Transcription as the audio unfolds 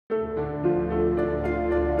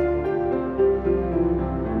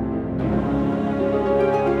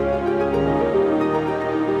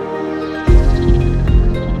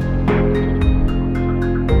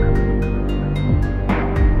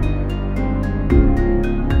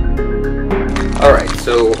Alright,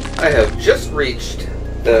 so I have just reached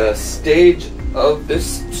the stage of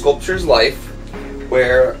this sculpture's life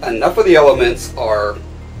where enough of the elements are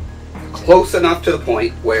close enough to the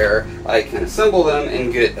point where I can assemble them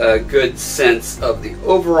and get a good sense of the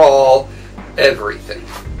overall everything.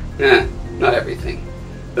 Not everything.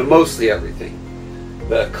 The mostly everything.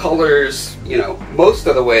 The colors, you know, most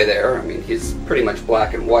of the way there. I mean, he's pretty much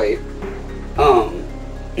black and white.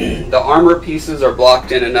 The armor pieces are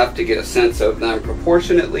blocked in enough to get a sense of them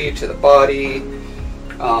proportionately to the body.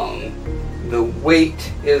 The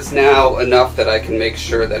weight is now enough that I can make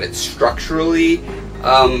sure that it's structurally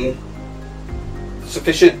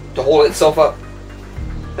sufficient to hold itself up.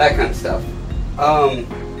 That kind of stuff.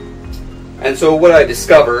 And so what I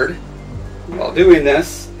discovered while doing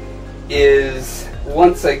this is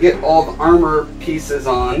once I get all the armor pieces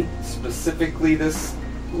on, specifically this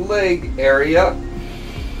leg area,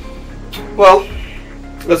 well,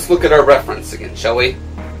 let's look at our reference again, shall we?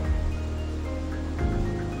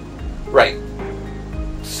 Right.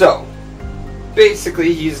 So,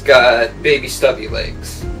 basically he's got baby stubby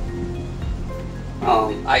legs.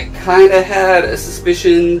 I kind of had a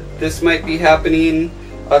suspicion this might be happening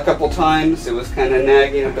a couple times. It was kind of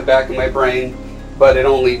nagging at the back of my brain, but it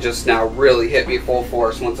only just now really hit me full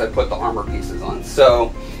force once I put the armor pieces on. So,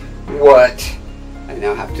 what I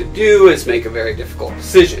now have to do is make a very difficult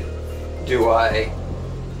decision. Do I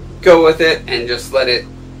go with it and just let it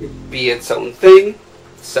be its own thing,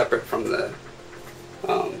 separate from the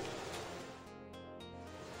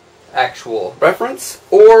actual reference,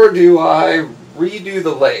 or do I redo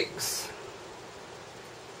the legs?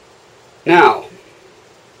 Now,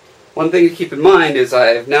 one thing to keep in mind is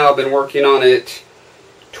I've now been working on it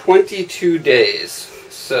 22 days.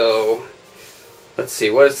 So, let's see,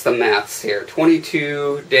 what is the maths here?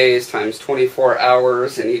 22 days times 24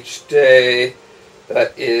 hours in each day.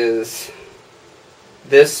 That is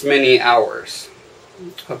this many hours.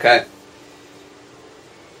 Okay.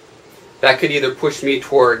 That could either push me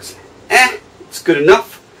towards, it's good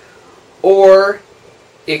enough, or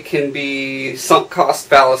it can be sunk cost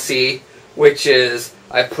fallacy, which is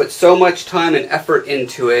I put so much time and effort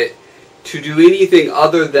into it, to do anything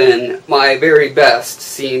other than my very best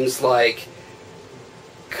seems like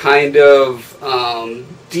kind of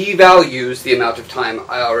devalues the amount of time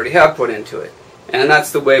I already have put into it. And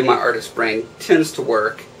that's the way my artist brain tends to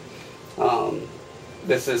work.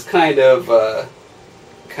 This is kind of a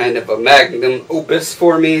magnum opus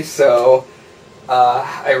for me, so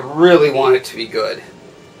I really want it to be good.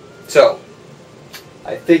 So,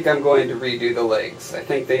 I think I'm going to redo the legs. I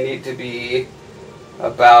think they need to be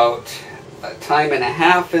about a time and a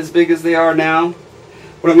half as big as they are now.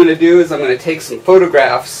 What I'm going to do is I'm going to take some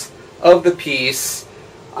photographs of the piece.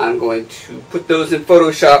 I'm going to put those in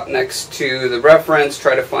Photoshop next to the reference,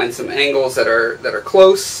 try to find some angles that are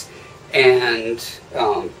close, and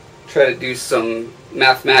try to do some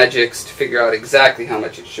math magics to figure out exactly how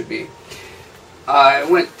much it should be. I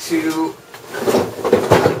went to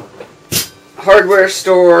a hardware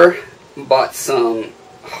store, bought some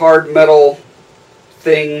hard metal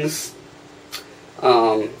things.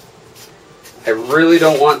 I really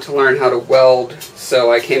don't want to learn how to weld,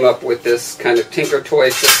 so I came up with this kind of tinker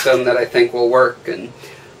toy system that I think will work, and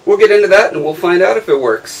we'll get into that and we'll find out if it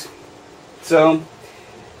works. So,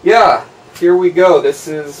 yeah, here we go. This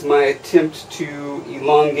is my attempt to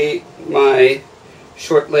elongate my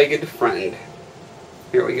short-legged friend.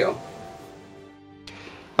 Here we go.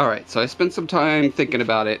 Alright, so I spent some time thinking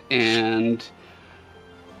about it, and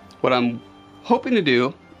what I'm hoping to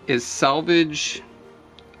do is salvage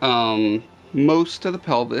most of the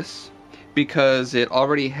pelvis, because it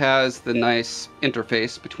already has the nice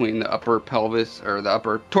interface between the upper pelvis, or the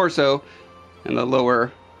upper torso, and the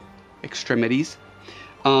lower extremities.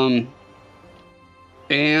 And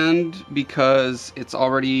because it's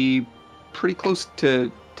already pretty close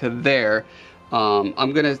to there,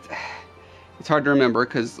 I'm gonna, it's hard to remember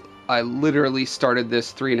because I literally started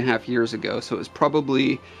this 3.5 years ago, so it was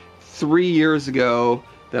probably 3 years ago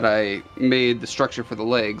that I made the structure for the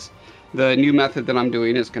legs. The new method that I'm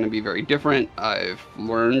doing is going to be very different. I've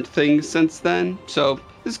learned things since then, so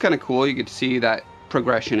this is kind of cool. You get to see that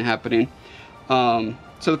progression happening. So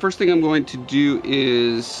the first thing I'm going to do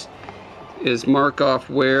is mark off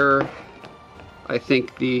where I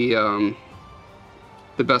think the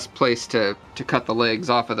best place to cut the legs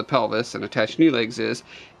off of the pelvis and attach new legs is.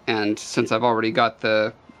 And since I've already got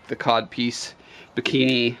the codpiece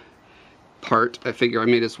bikini part, I figure I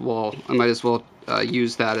might as well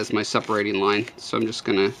use that as my separating line. So I'm just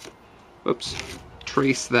gonna,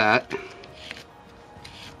 trace that.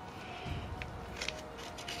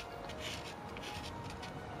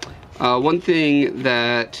 One thing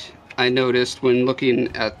that I noticed when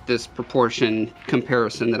looking at this proportion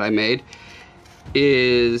comparison that I made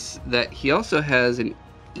is that he also has an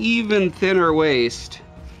even thinner waist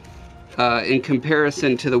in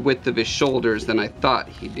comparison to the width of his shoulders than I thought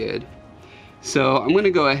he did. So I'm going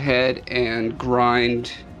to go ahead and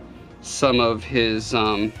grind some of his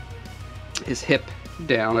hip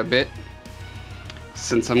down a bit.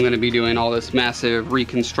 Since I'm going to be doing all this massive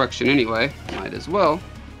reconstruction anyway, might as well.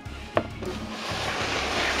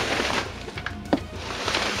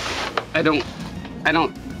 I don't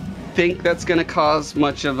think that's going to cause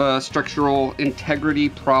much of a structural integrity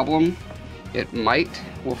problem. It might.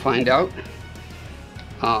 We'll find out.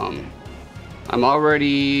 I'm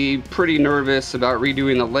already pretty nervous about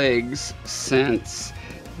redoing the legs since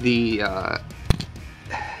they're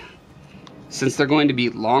going to be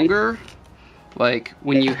longer. Like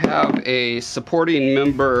when you have a supporting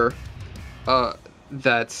member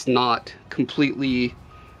that's not completely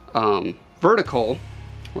vertical,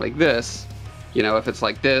 like this, you know, if it's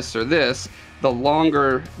like this or this, the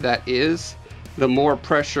longer that is, the more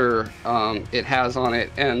pressure it has on it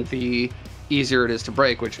and the easier it is to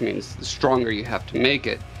break, which means the stronger you have to make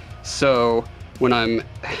it. So when I'm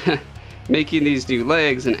making these new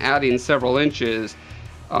legs and adding several inches,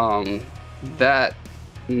 that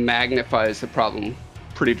magnifies the problem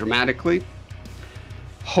pretty dramatically.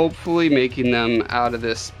 Hopefully making them out of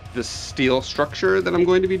this steel structure that I'm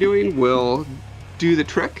going to be doing will do the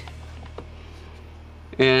trick.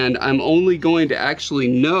 And I'm only going to actually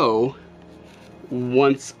know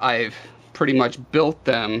once I've pretty much built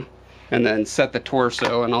them and then set the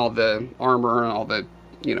torso and all the armor and all the,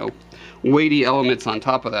 you know, weighty elements on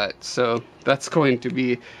top of that. So that's going to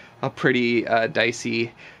be a pretty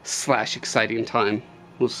dicey / exciting time.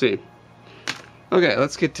 We'll see. Okay,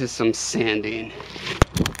 let's get to some sanding.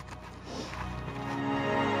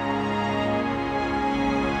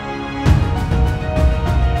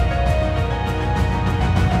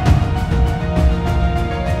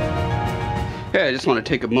 Okay, I just want to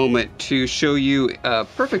take a moment to show you a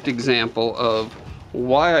perfect example of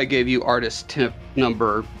why I gave you artist tip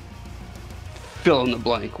number fill in the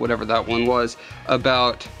blank, whatever that one was,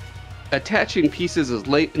 about attaching pieces as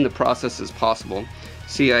late in the process as possible.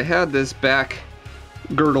 See, I had this back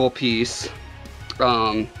girdle piece,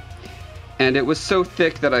 and it was so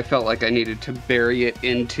thick that I felt like I needed to bury it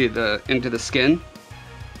into the skin,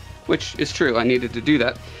 which is true, I needed to do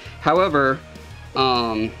that. However,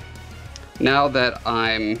 now that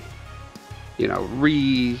I'm, you know,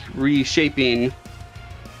 reshaping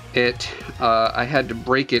it, I had to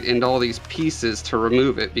break it into all these pieces to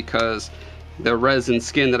remove it because the resin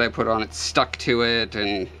skin that I put on it stuck to it,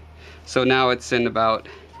 and so now it's in about,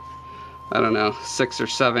 I don't know, 6 or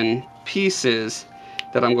 7 pieces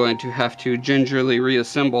that I'm going to have to gingerly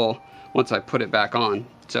reassemble once I put it back on.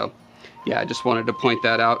 So yeah, I just wanted to point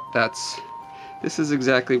that out. This is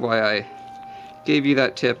exactly why I gave you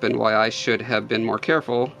that tip and why I should have been more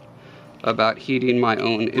careful about heeding my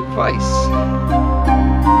own advice.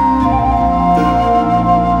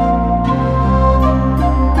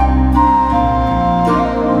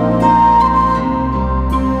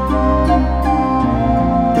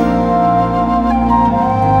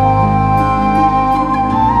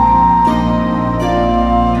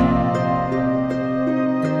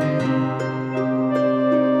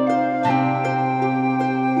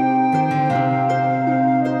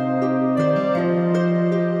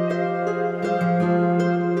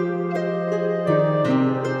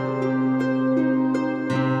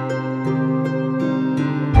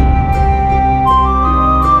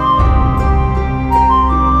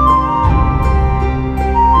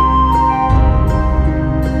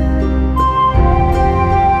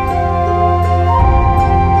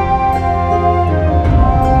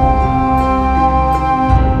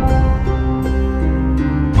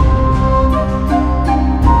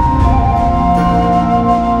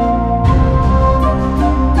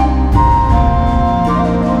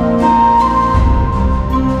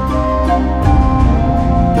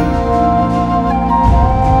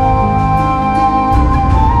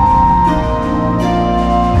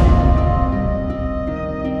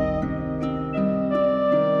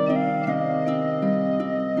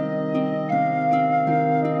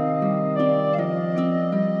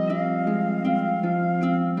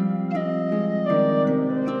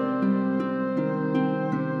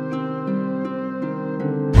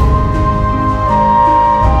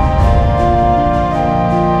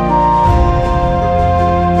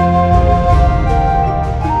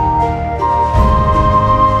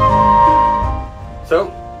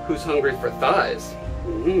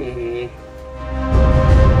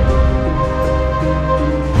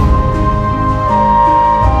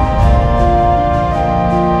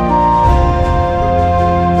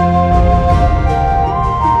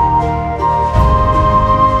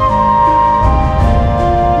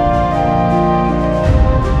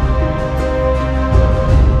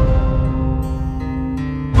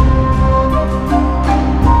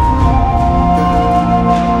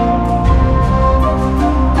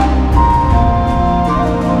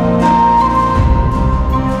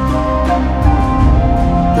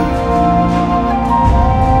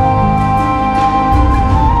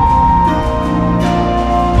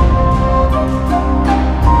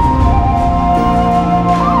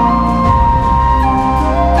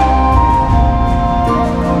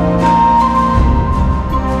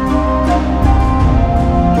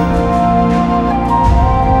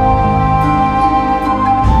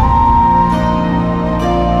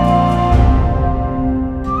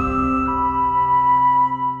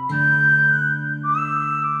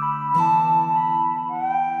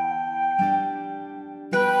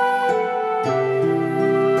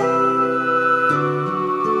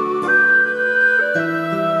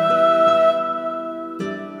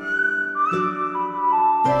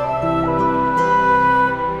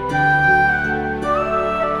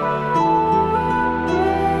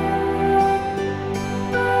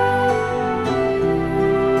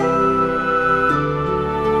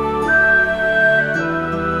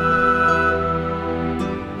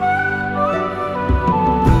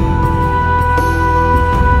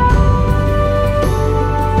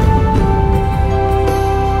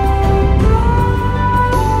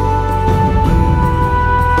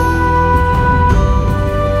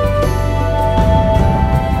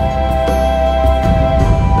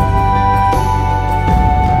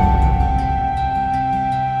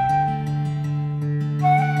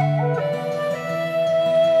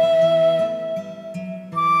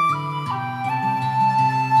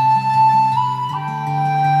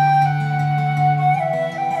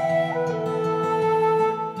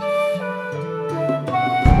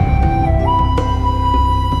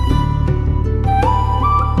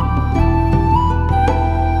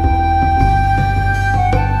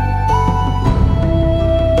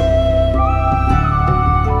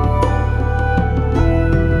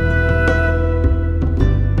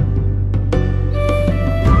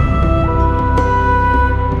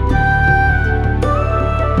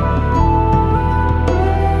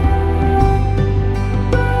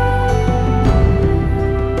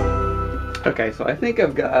 Okay, so I think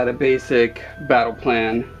I've got a basic battle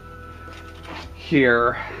plan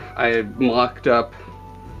here. I mocked up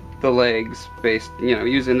the legs based,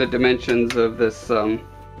 using the dimensions of this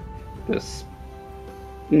this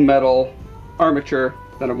metal armature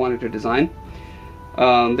that I wanted to design.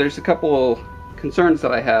 There's a couple concerns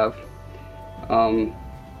that I have.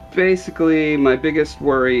 Basically, my biggest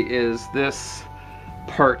worry is this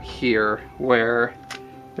part here, where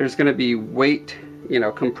there's going to be weight,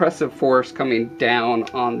 compressive force coming down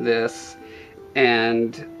on this,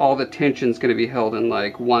 and all the tension's going to be held in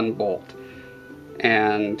like one bolt.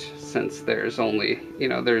 And since there's only,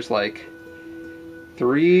 there's going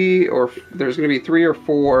to be 3 or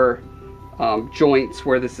 4 joints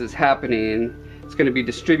where this is happening. It's going to be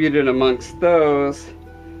distributed amongst those,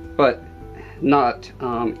 but not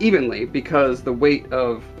evenly, because the weight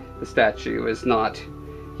of the statue is not,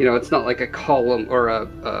 it's not like a column or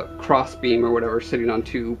a cross beam or whatever sitting on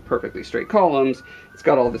 2 perfectly straight columns. It's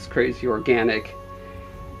got all this crazy organic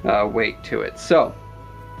weight to it. So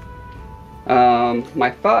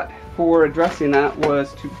my thought for addressing that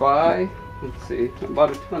was to buy, let's see, I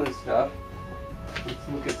bought a ton of stuff. Let's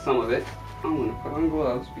look at some of it. I'm going to put on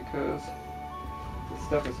gloves because this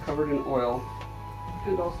stuff is covered in oil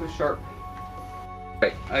and also sharp.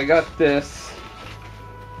 Right, I got this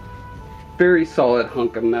very solid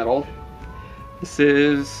hunk of metal. This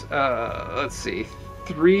is, let's see,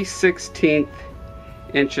 3/16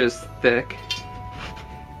 inches thick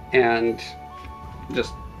and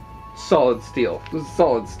just solid steel. This is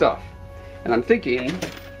solid stuff. And I'm thinking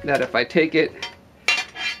that if I take it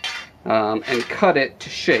and cut it to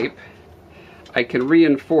shape, I can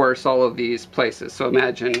reinforce all of these places. So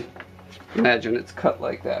imagine it's cut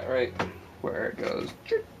like that, right? Where it goes,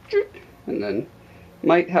 and then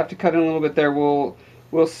might have to cut in a little bit there. We'll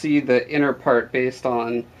see the inner part based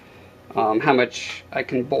on how much I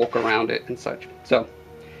can bulk around it and such. So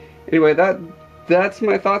anyway, that's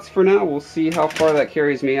my thoughts for now. We'll see how far that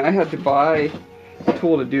carries me. I had to buy a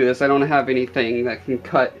tool to do this. I don't have anything that can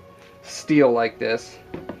cut steel like this.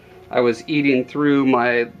 I was eating through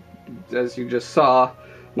my, as you just saw,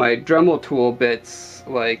 my Dremel tool bits.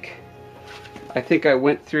 Like, I think I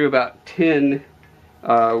went through about 10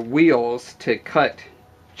 wheels to cut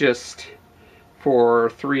just for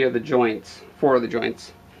 4 of the joints.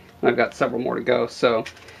 And I've got several more to go. So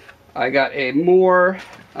I got a more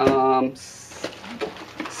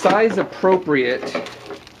size appropriate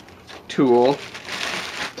tool.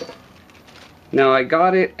 Now, I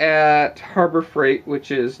got it at Harbor Freight, which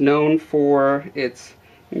is known for its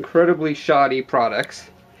incredibly shoddy products.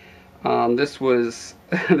 This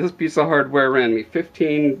piece of hardware ran me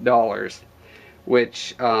 $15,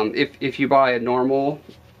 which if you buy a normal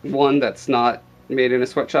one that's not made in a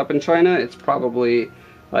sweatshop in China, it's probably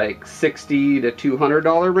like $60 to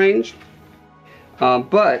 $200 range.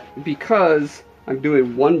 But because I'm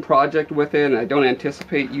doing one project with it and I don't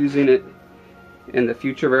anticipate using it in the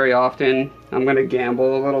future very often, I'm going to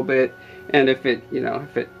gamble a little bit, and if it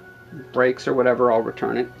breaks or whatever, I'll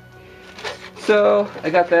return it. So I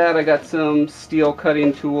got that. I got some steel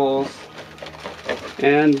cutting tools,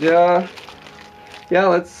 and yeah,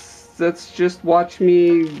 let's just watch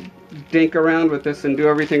me dink around with this and do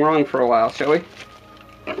everything wrong for a while, shall we?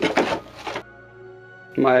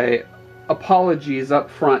 My apologies up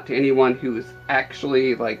front to anyone who's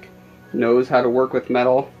actually knows how to work with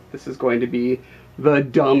metal. This is going to be the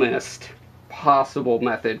dumbest possible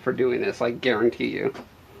method for doing this, I guarantee you.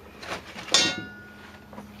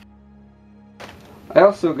 I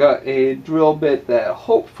also got a drill bit that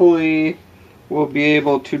hopefully will be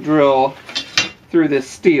able to drill through this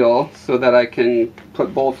steel so that I can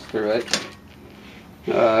put bolts through it.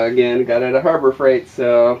 Again, got it at Harbor Freight,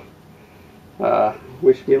 so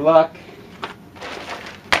wish me luck.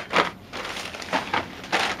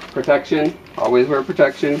 Protection, always wear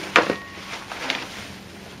protection.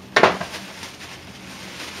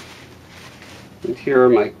 And here are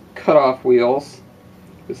my cutoff wheels.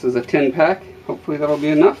 This is a 10-pack. Hopefully that'll be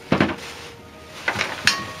enough.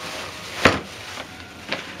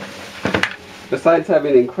 Besides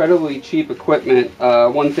having incredibly cheap equipment,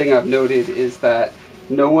 one thing I've noted is that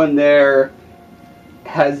no one there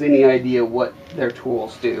has any idea what their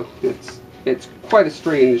tools do. It's quite a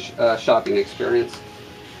strange shopping experience.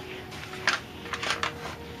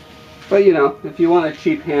 But if you want a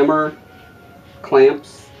cheap hammer,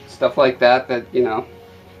 clamps, stuff like that, it's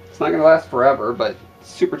not going to last forever, but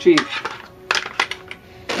super cheap,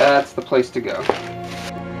 that's the place to go.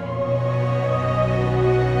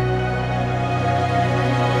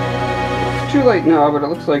 It's too late now, but it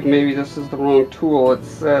looks like maybe this is the wrong tool. It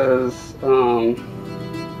says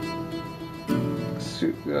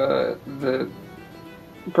the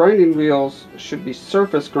grinding wheels should be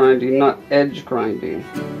surface grinding, not edge grinding.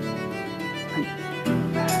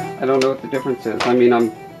 I don't know what the difference is. I mean,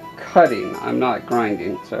 I'm cutting, I'm not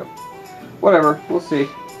grinding, so whatever, we'll see.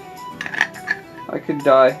 I could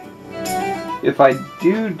die. If I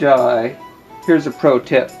do die, here's a pro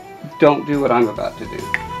tip. Don't do what I'm about to do.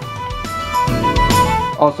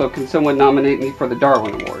 Also, can someone nominate me for the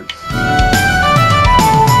Darwin Awards?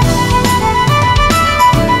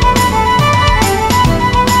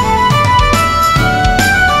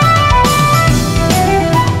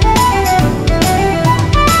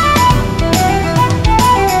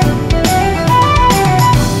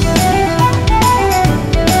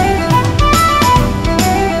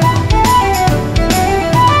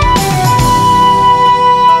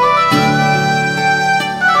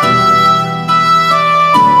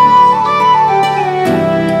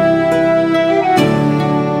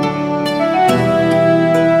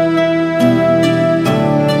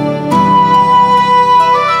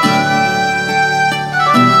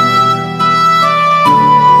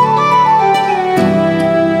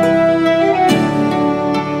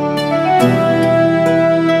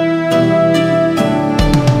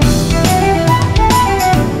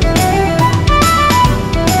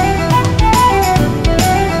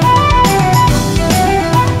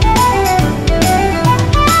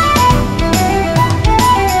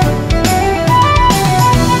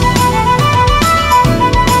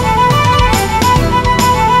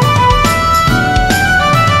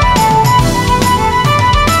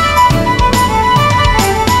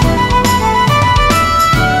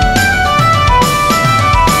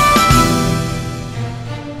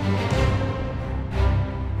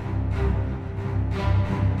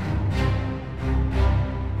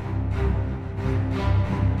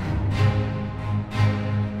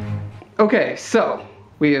 Okay, so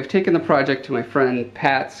we have taken the project to my friend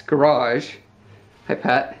Pat's garage. Hi,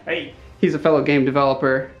 Pat. Hey. He's a fellow game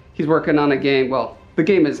developer. He's working on a game. Well, the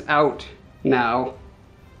game is out now.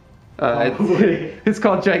 It's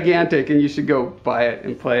called Gigantic, and you should go buy it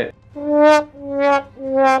and play it. Okay,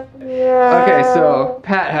 so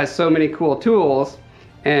Pat has so many cool tools,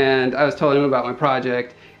 and I was telling him about my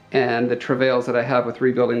project and the travails that I have with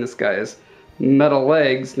rebuilding this guy's metal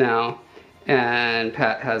legs now. And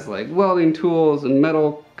Pat has like welding tools and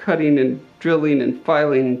metal cutting and drilling and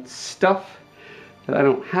filing stuff that I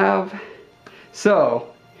don't have.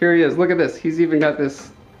 So here he is, look at this. He's even got this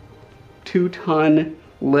 2-ton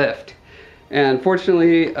lift. And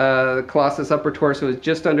fortunately, the Colossus upper torso is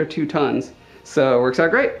just under 2 tons. So it works out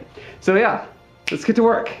great. So yeah, let's get to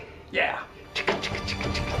work. Yeah.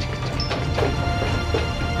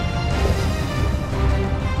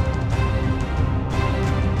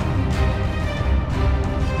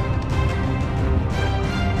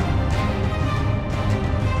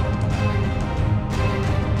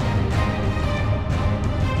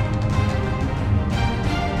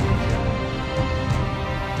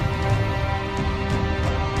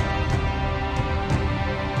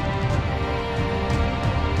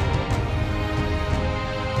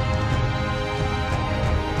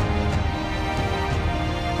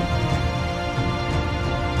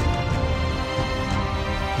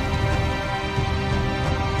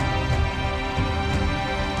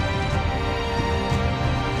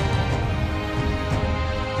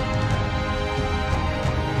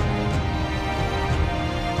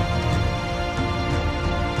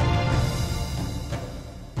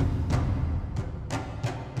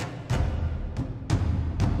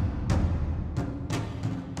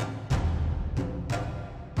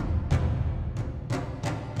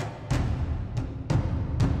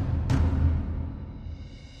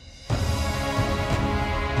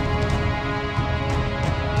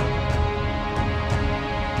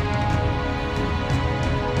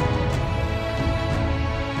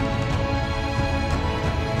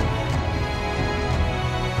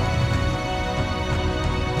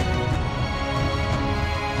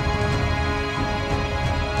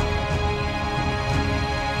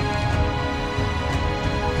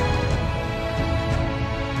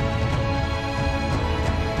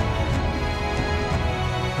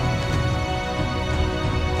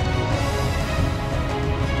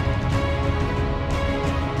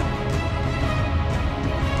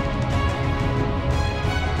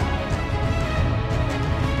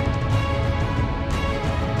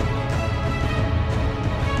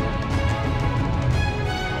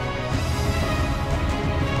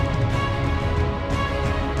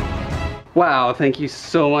 Wow, thank you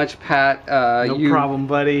so much, Pat. No problem,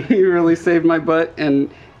 buddy. You really saved my butt and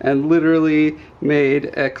literally made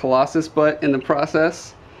a Colossus butt in the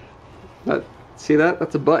process. See that?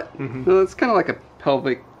 That's a butt. Mm-hmm. Well, it's kind of like a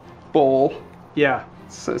pelvic bowl. Yeah.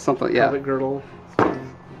 So something, yeah. Pelvic girdle.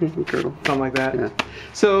 Girdle. Something like that. Yeah.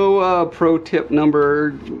 So pro tip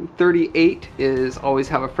number 38 is always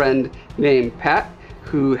have a friend named Pat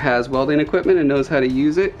who has welding equipment and knows how to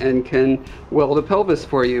use it and can weld a pelvis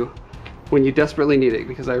for you when you desperately need it,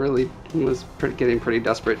 because I really was getting pretty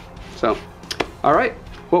desperate. So, all right,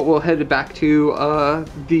 well, we'll head back to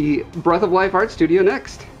the Breath of Life Art Studio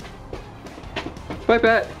next. Bye,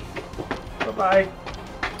 Pat. Bye-bye.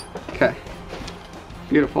 Okay,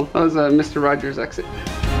 beautiful. That was Mr. Rogers' exit.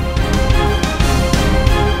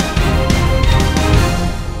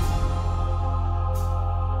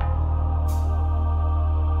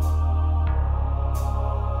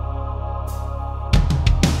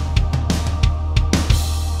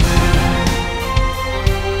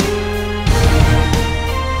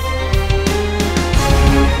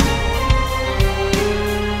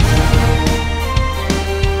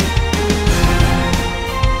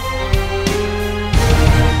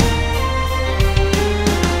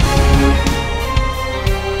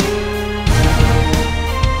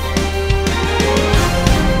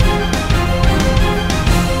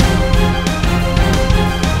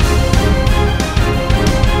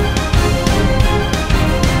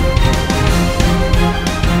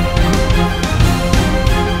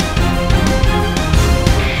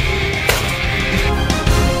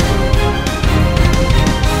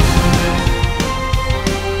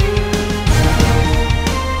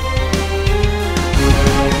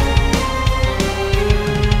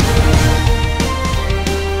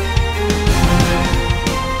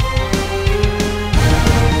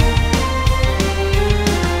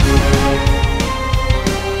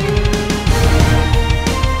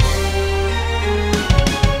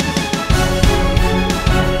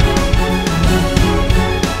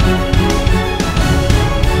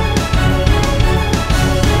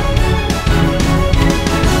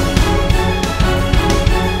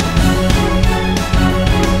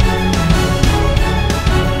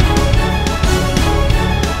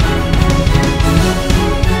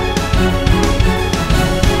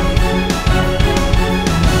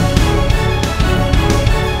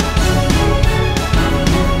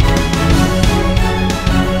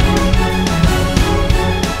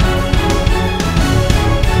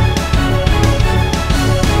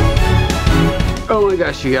 Oh my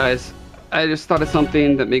gosh, you guys, I just thought of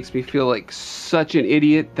something that makes me feel like such an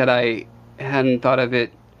idiot that I hadn't thought of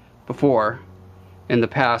it before in the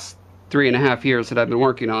past 3.5 years that I've been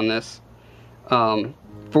working on this. For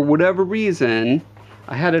whatever reason,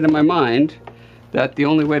 I had it in my mind that the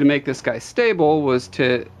only way to make this guy stable was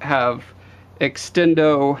to have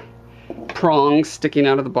extendo prongs sticking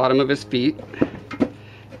out of the bottom of his feet.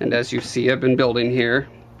 And as you see, I've been building here.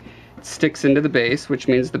 It sticks into the base, which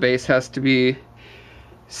means the base has to be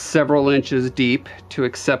several inches deep to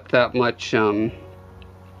accept that much, to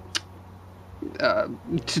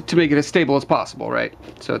make it as stable as possible, right?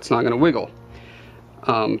 So it's not going to wiggle,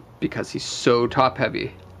 because he's so top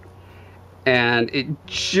heavy. And it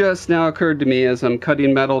just now occurred to me as I'm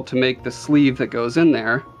cutting metal to make the sleeve that goes in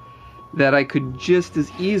there, that I could just as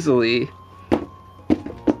easily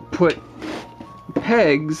put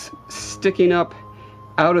pegs sticking up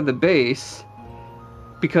out of the base.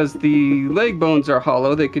 Because the leg bones are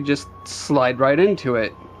hollow, they could just slide right into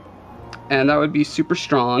it. And that would be super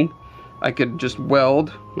strong. I could just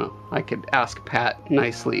weld, well, I could ask Pat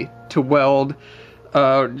nicely to weld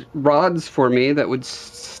rods for me that would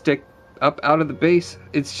stick up out of the base.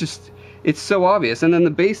 It's just, it's so obvious. And then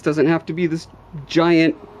the base doesn't have to be this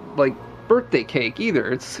giant, like, birthday cake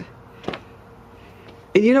either. It's,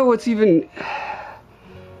 and you know what's even,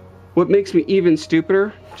 what makes me even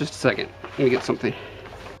stupider? Just a second, let me get something.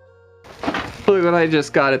 Look what I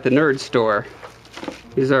just got at the nerd store.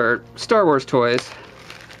 These are Star Wars toys.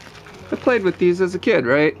 I played with these as a kid,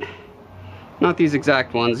 right? Not these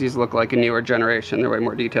exact ones. These look like a newer generation. They're way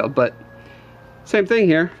more detailed, but same thing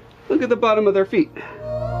here. Look at the bottom of their feet.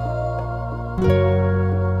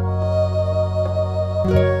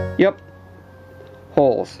 Yep.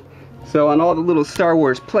 Holes. So on all the little Star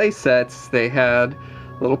Wars play sets, they had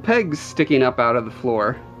little pegs sticking up out of the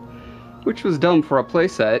floor, which was dumb for a play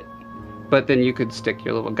set. But then you could stick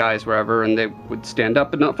your little guys wherever and they would stand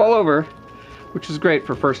up and not fall over, which is great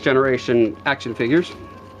for first generation action figures.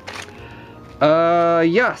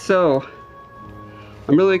 Yeah, so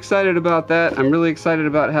I'm really excited about that. I'm really excited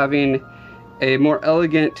about having a more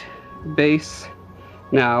elegant base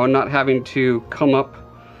now and not having to come up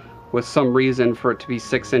with some reason for it to be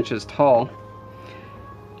 6 inches tall.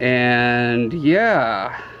 And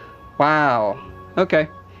yeah, wow. Okay,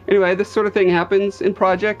 anyway, this sort of thing happens in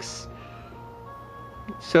projects.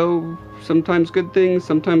 So sometimes good things,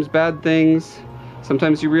 sometimes bad things.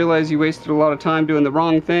 Sometimes you realize you wasted a lot of time doing the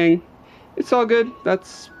wrong thing. It's all good.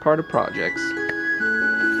 That's part of projects.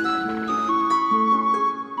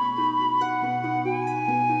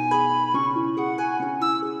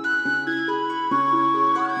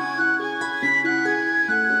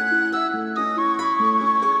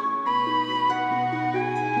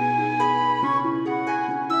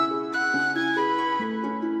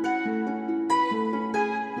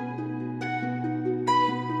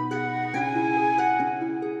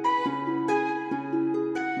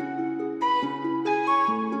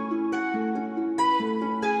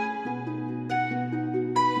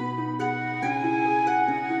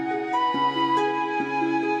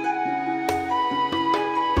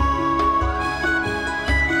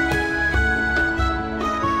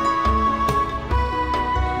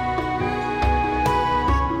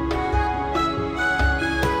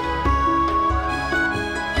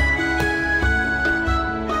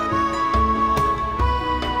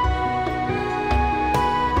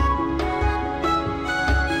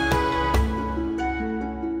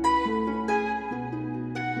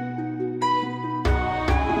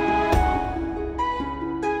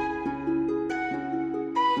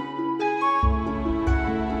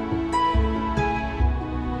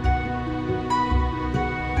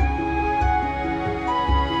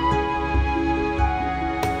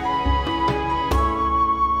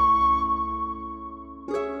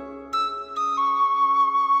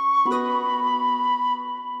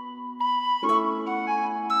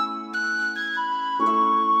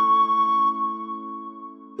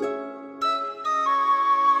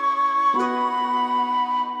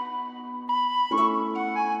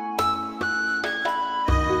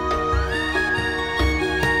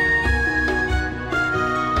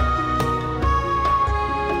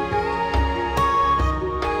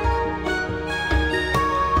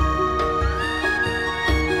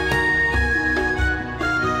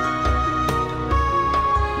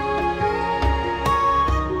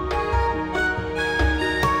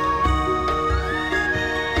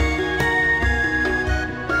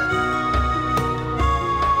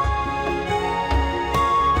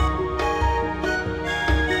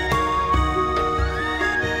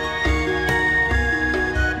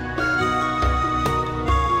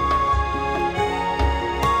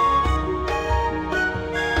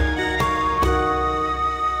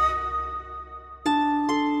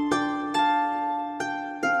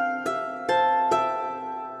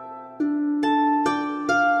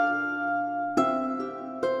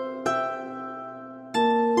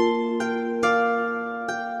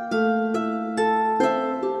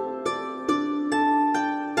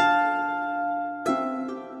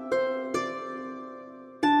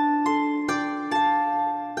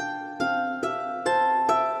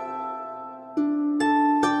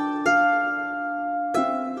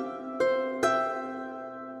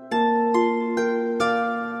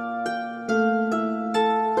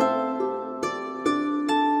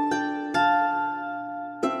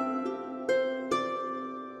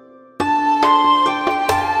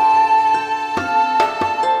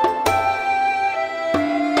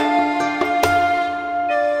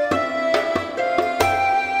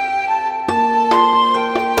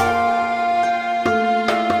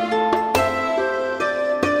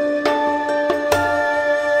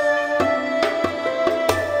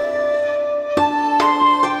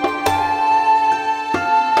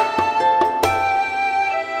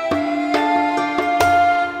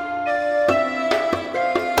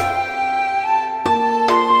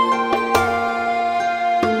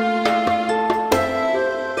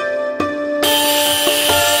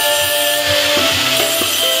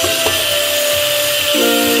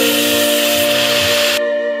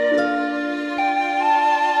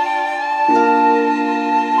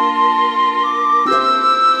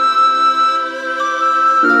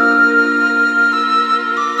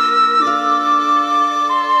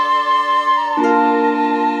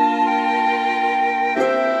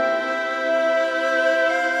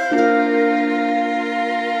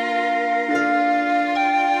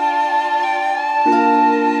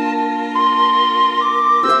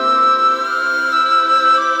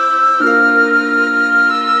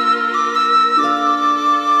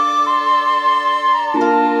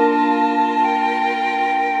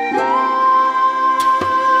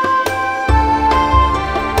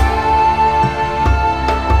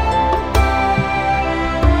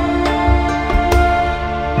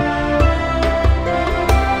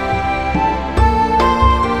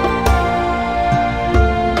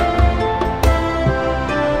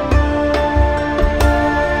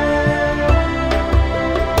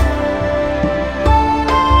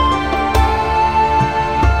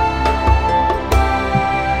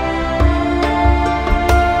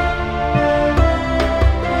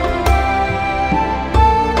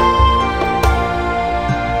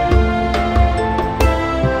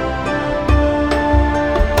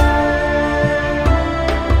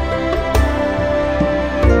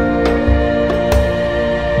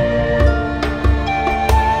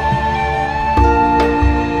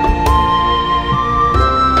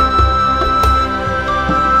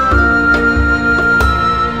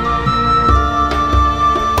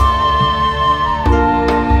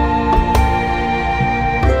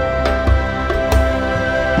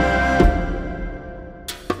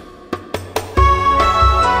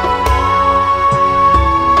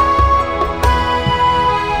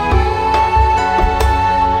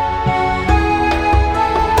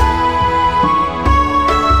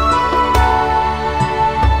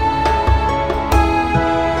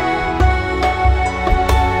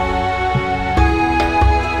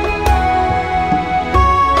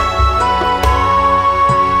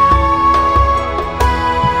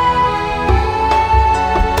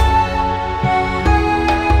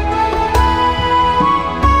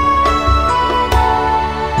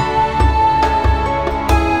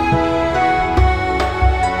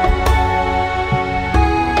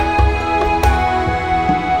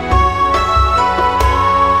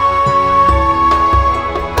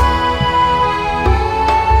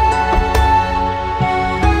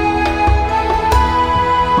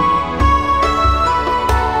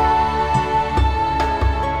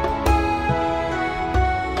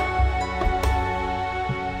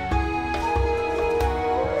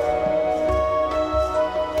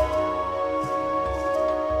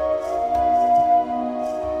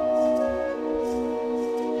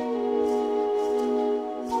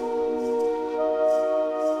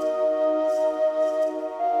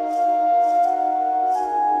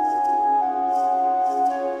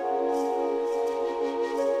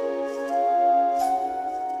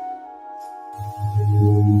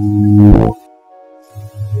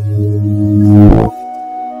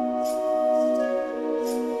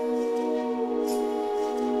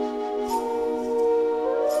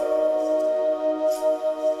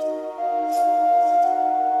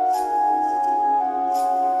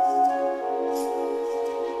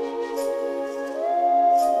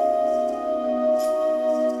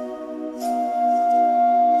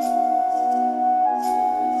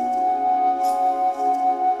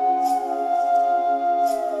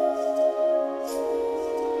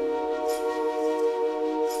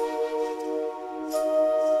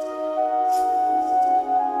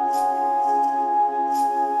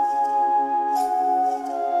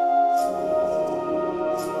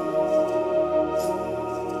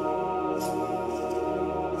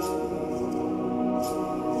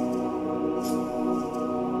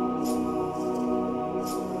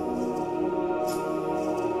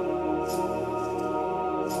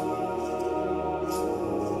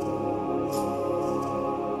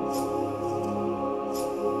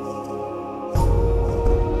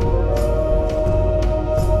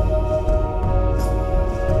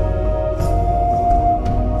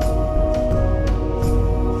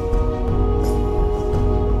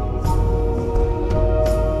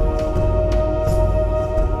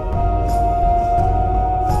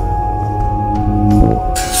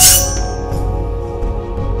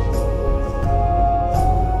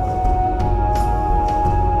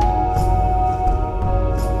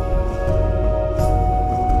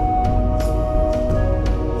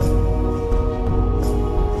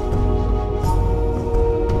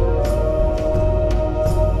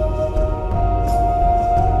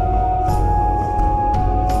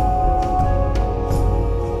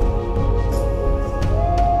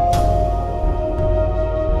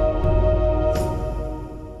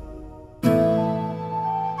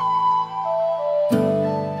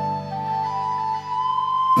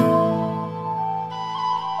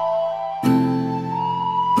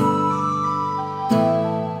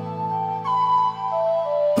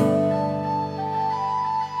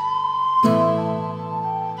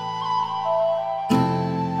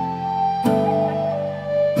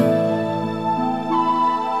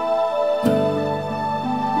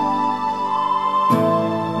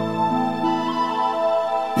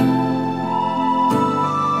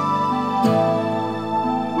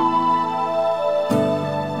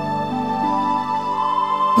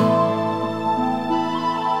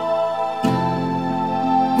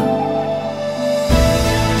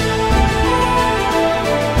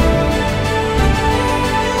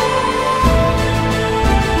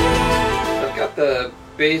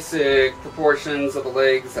 basic proportions of the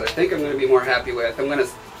legs that I think I'm going to be more happy with. I'm going to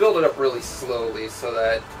build it up really slowly so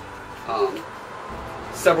that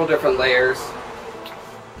several different layers,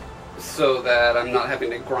 so that I'm not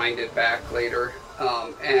having to grind it back later.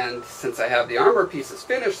 And since I have the armor pieces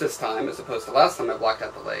finished this time, as opposed to last time I blocked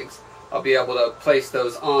out the legs, I'll be able to place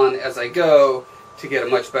those on as I go to get a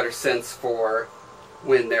much better sense for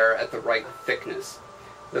when they're at the right thickness.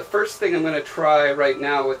 The first thing I'm going to try right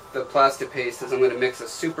now with the plastic paste is I'm going to mix a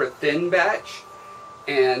super thin batch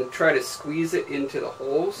and try to squeeze it into the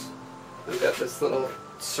holes. I've got this little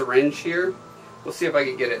syringe here. We'll see if I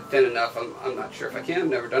can get it thin enough. I'm not sure if I can. I've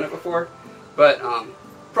never done it before. But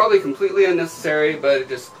probably completely unnecessary, but it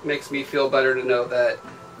just makes me feel better to know that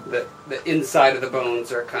the inside of the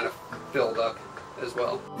bones are kind of filled up as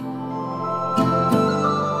well.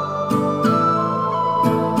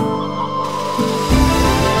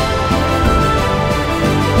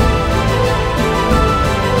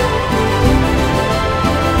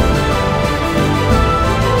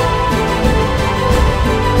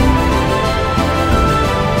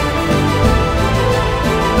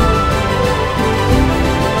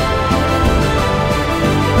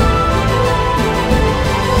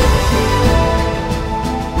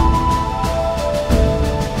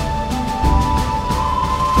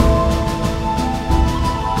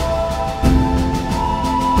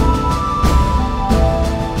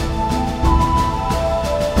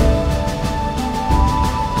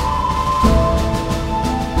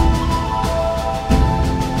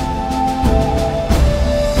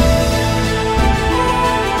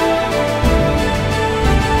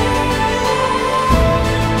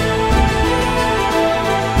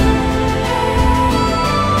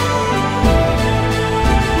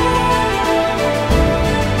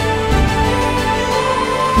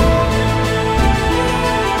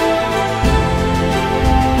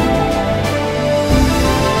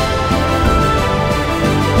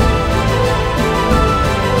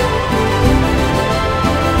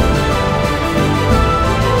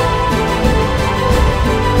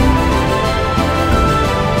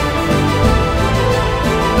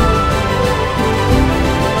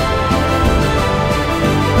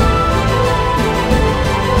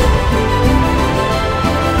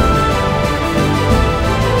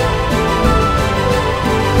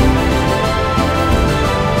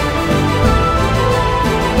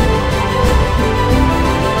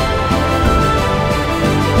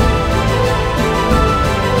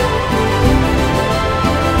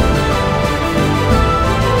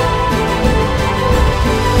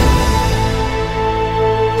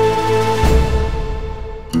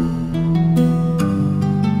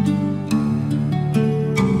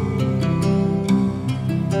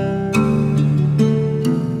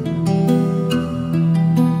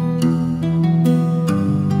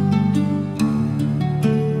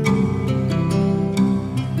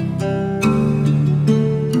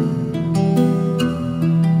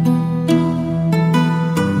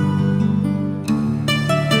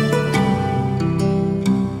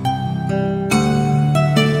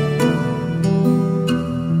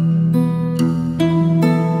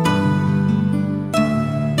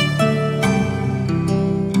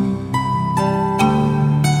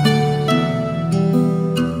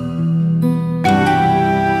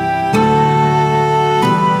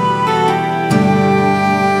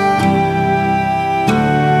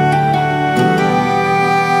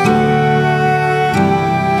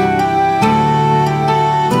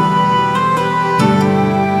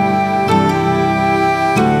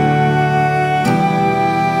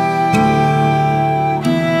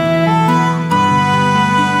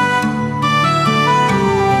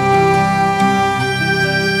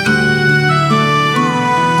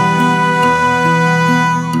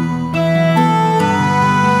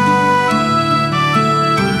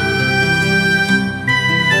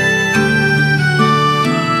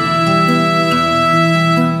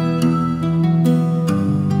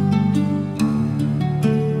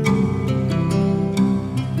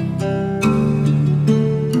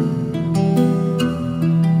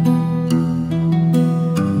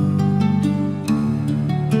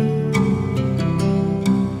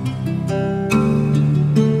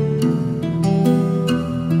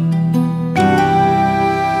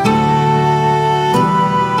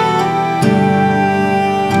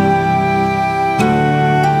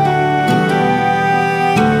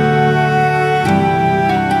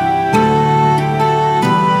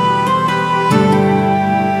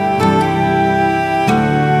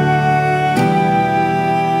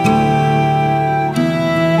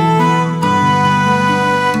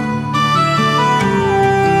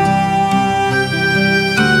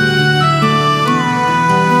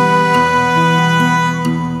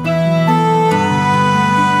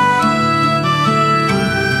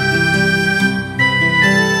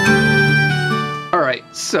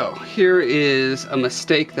 So here is a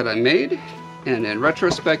mistake that I made, and in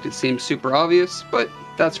retrospect it seems super obvious, but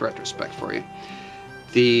that's retrospect for you.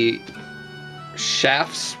 The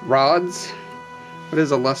shafts, rods, what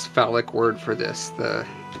is a less phallic word for this? The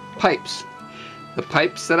pipes. The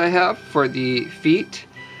pipes that I have for the feet,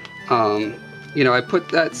 you know, I put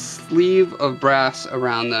that sleeve of brass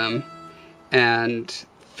around them and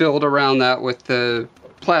filled around that with the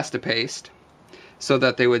plastipaste so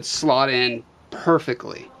that they would slot in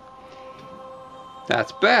perfectly.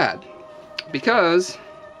 That's bad because,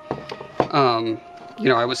 you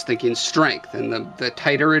know, I was thinking strength, and the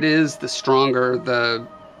tighter it is, the stronger the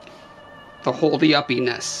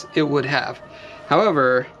holdy-uppiness it would have.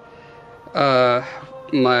 However,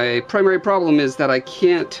 my primary problem is that I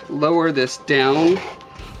can't lower this down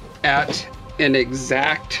at an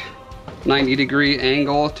exact 90-degree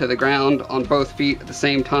angle to the ground on both feet at the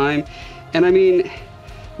same time. And I mean,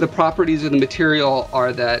 the properties of the material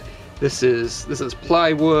are that this is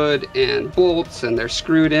plywood and bolts, and they're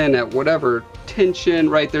screwed in at whatever tension,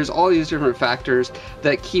 right? There's all these different factors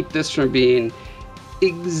that keep this from being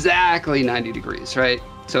exactly 90 degrees, right?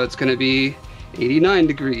 So it's going to be 89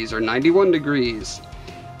 degrees or 91 degrees,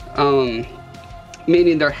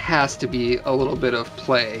 meaning there has to be a little bit of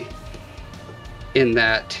play in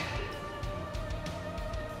that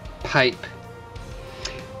pipe.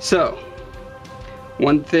 So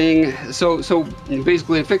one thing, so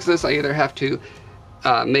basically to fix this, I either have to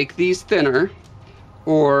make these thinner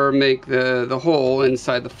or make the hole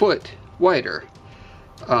inside the foot wider.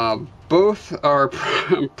 Both are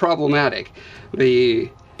problematic. The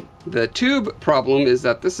tube problem is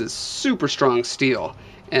that this is super strong steel,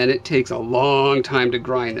 and it takes a long time to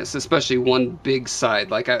grind this, especially one big side.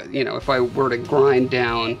 Like, you know, if I were to grind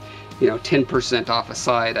down, you know, 10% off a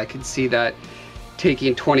side, I could see that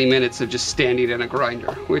taking 20 minutes of just standing in a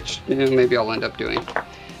grinder, which, you know, maybe I'll end up doing.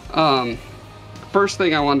 First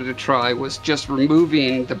thing I wanted to try was just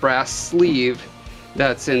removing the brass sleeve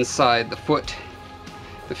that's inside the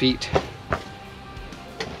feet.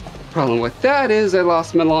 Problem with that is I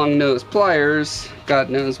lost my long nose pliers,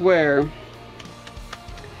 God knows where.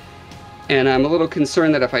 And I'm a little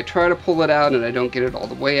concerned that if I try to pull it out and I don't get it all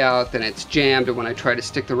the way out, then it's jammed, and when I try to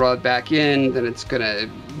stick the rod back in, then it's gonna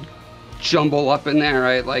jumble up in there,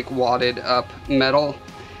 right? Like wadded up metal,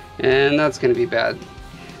 and that's gonna be bad.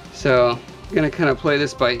 So I'm gonna kind of play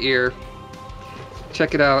this by ear.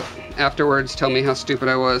 Check it out afterwards, tell me how stupid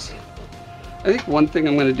I was. I think one thing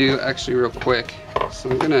I'm gonna do actually real quick,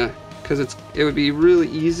 so I'm gonna, because it would be really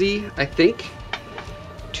easy, I think,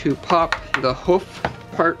 to pop the hoof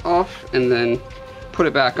part off and then put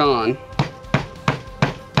it back on,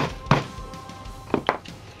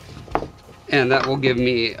 and that will give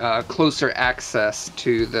me closer access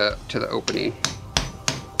to the opening.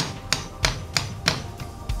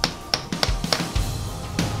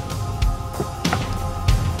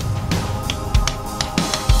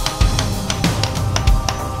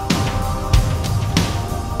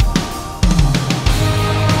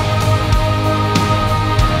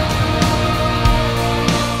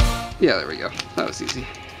 Yeah, there we go. That was easy.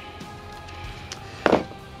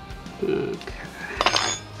 Okay.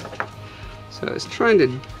 So I was trying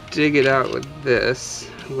to dig it out with this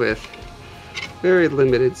with very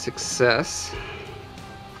limited success.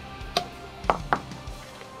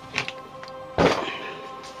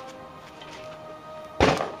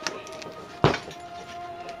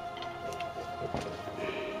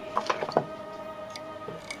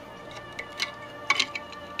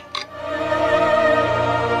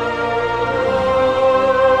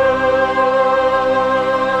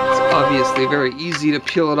 Very easy to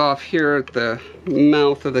peel it off here at the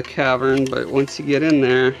mouth of the cavern, but once you get in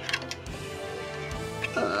there,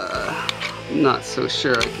 I'm not so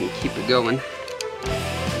sure I can keep it going.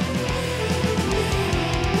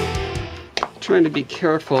 Trying to be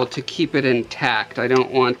careful to keep it intact. I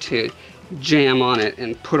don't want to jam on it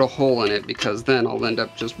and put a hole in it, because then I'll end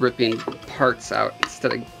up just ripping parts out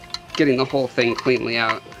instead of getting the whole thing cleanly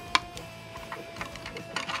out.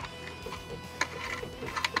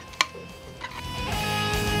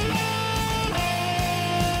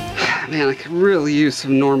 Man, I could really use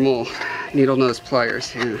some normal needle nose pliers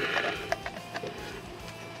here.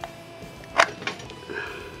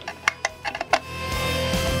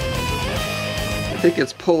 I think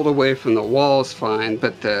it's pulled away from the walls fine,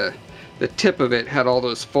 but the tip of it had all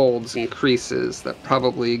those folds and creases that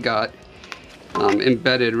probably got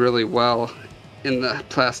embedded really well in the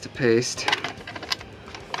plastipaste.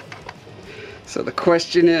 So the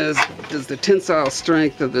question is, does the tensile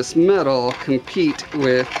strength of this metal compete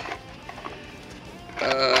with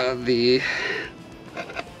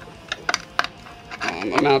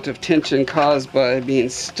amount of tension caused by being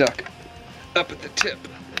stuck up at the tip.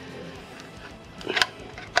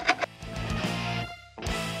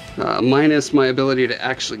 Minus my ability to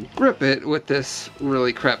actually grip it with this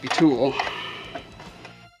really crappy tool.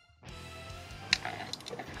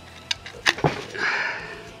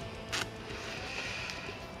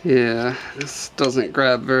 Yeah, this doesn't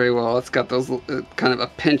grab very well. It's got those kind of a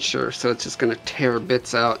pincher, so it's just going to tear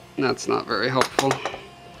bits out, and that's not very helpful.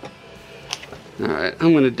 Alright,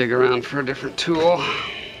 I'm going to dig around for a different tool.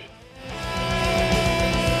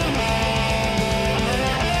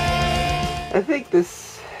 I think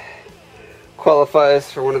this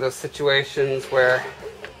qualifies for one of those situations where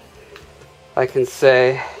I can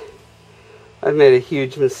say I've made a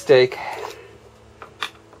huge mistake.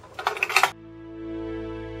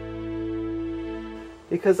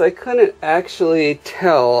 Because I couldn't actually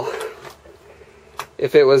tell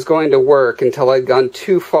if it was going to work until I'd gone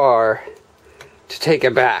too far to take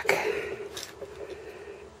it back.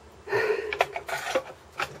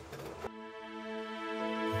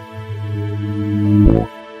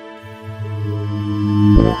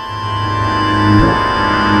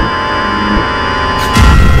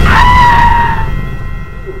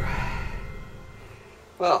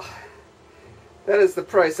 Well, that is the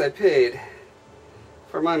price I paid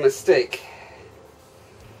for my mistake.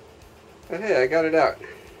 But hey, I got it out.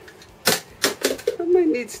 I might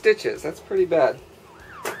need stitches. That's pretty bad.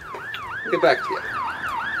 I'll get back to you.